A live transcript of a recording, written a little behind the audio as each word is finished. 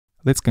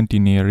let's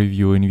continue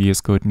reviewing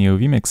VSCode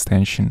Neovim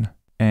extension.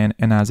 And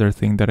another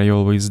thing that I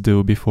always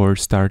do before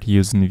start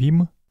using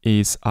Vim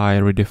is I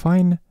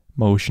redefine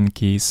motion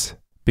keys,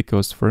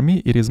 because for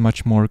me it is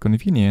much more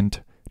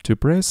convenient to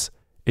press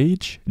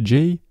H,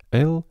 J,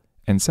 L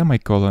and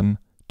semicolon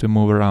to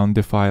move around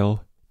the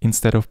file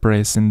instead of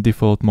pressing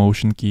default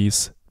motion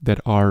keys that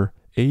are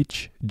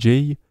H,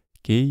 J,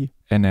 K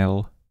and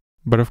L.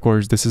 But of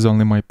course this is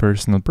only my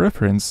personal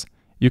preference.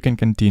 You can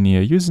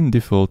continue using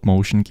default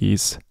motion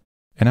keys.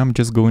 And I'm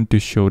just going to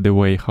show the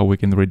way how we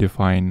can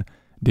redefine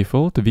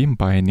default Vim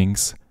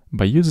bindings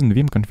by using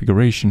Vim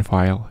configuration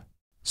file.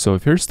 So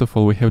first of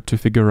all, we have to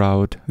figure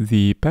out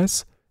the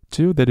path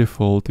to the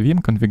default Vim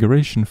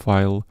configuration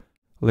file.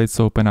 Let's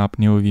open up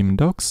Neovim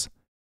docs.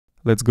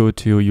 Let's go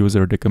to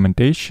user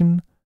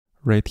documentation.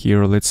 Right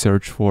here, let's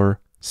search for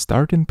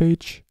starting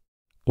page.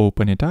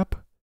 Open it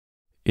up.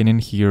 And in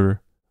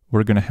here,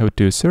 we're gonna have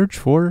to search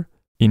for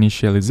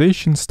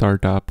initialization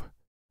startup.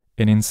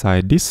 And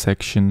inside this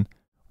section,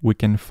 we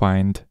can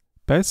find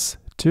paths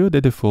to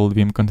the default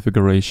Vim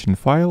configuration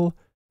file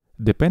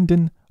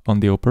depending on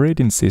the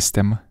operating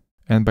system.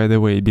 And by the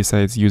way,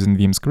 besides using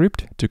Vim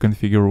script to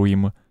configure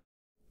Vim,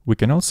 we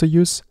can also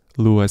use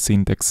Lua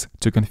syntax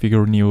to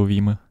configure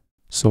Neovim.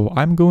 So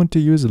I'm going to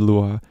use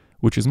Lua,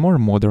 which is more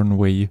modern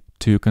way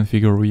to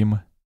configure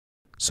Vim.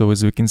 So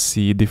as we can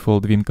see,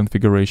 default Vim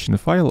configuration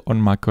file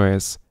on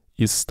macOS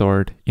is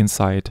stored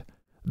inside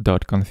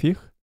 .config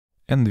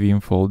and Vim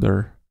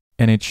folder.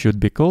 And it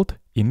should be called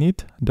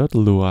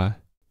init.lua.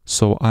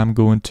 So I'm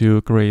going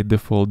to create the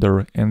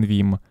folder and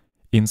Vim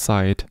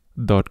inside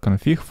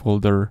 .config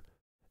folder,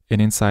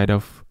 and inside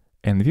of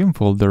nvim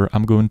folder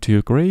I'm going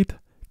to create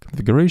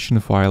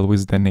configuration file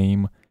with the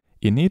name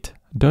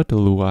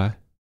init.lua.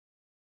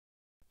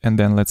 And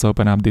then let's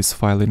open up this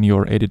file in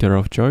your editor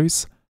of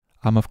choice.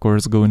 I'm of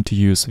course going to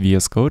use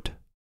VS Code.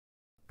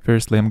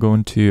 Firstly, I'm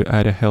going to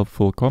add a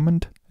helpful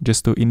comment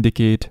just to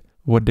indicate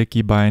what the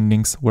key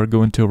bindings we're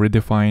going to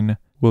redefine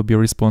will be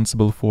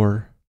responsible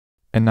for.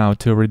 And now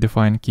to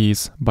redefine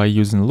keys by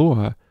using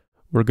Lua,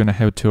 we're gonna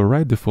have to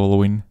write the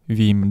following: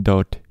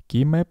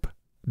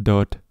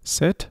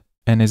 vim.keymap.set,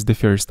 and as the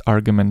first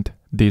argument,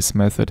 this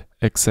method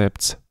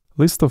accepts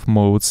list of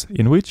modes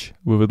in which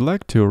we would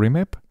like to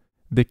remap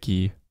the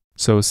key.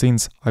 So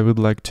since I would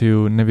like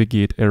to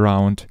navigate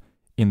around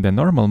in the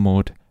normal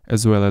mode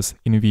as well as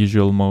in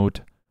visual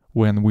mode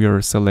when we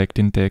are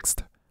selecting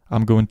text,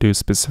 I'm going to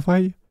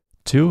specify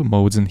two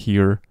modes in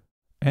here: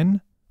 N,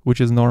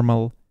 which is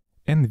normal,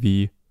 and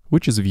V,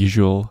 which is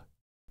visual.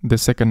 The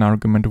second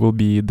argument will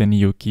be the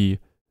new key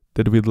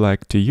that we'd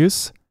like to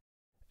use,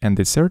 and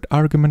the third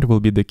argument will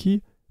be the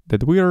key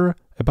that we are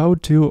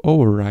about to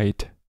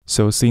overwrite.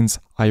 So since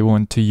I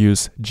want to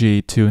use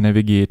J to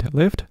navigate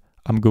left,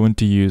 I'm going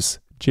to use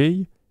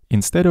J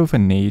instead of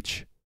an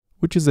H,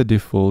 which is a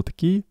default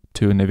key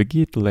to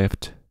navigate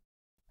left.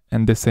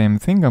 And the same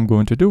thing I'm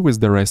going to do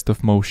with the rest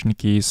of motion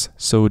keys.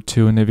 So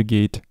to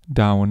navigate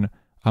down,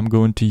 I'm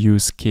going to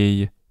use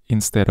K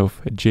instead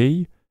of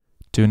J.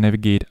 To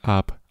navigate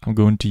up, I'm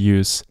going to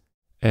use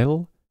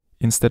L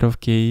instead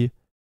of K.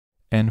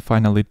 And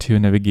finally, to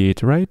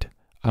navigate right,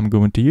 I'm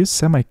going to use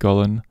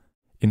semicolon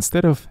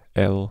instead of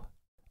L.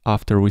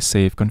 After we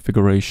save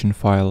configuration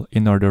file,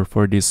 in order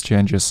for these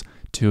changes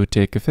to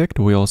take effect,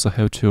 we also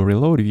have to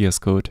reload VS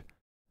Code.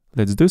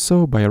 Let's do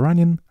so by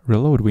running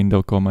reload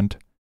window command,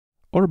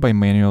 or by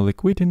manually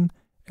quitting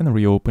and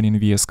reopening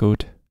VS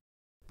Code.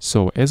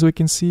 So as we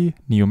can see,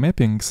 new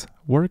mappings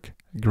work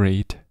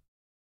great.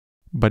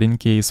 But in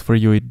case for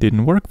you it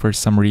didn't work for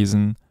some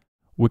reason,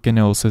 we can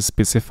also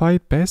specify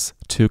paths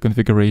to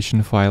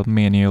configuration file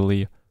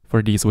manually.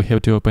 For this we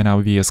have to open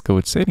our VS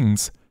Code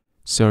settings,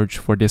 search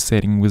for the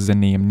setting with the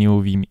name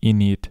Neovim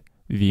init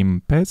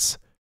Vim paths.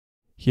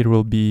 Here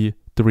will be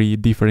 3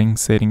 differing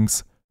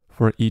settings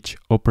for each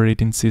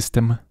operating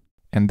system.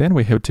 And then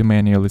we have to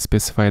manually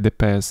specify the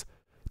path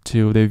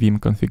to the Vim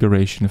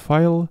configuration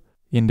file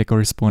in the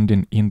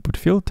corresponding input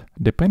field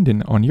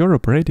depending on your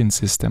operating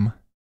system.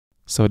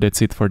 So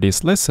that's it for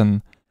this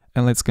lesson,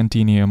 and let's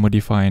continue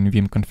modifying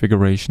Vim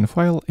configuration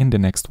file in the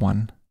next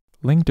one.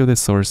 Link to the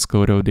source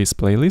code of this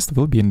playlist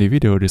will be in the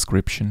video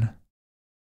description.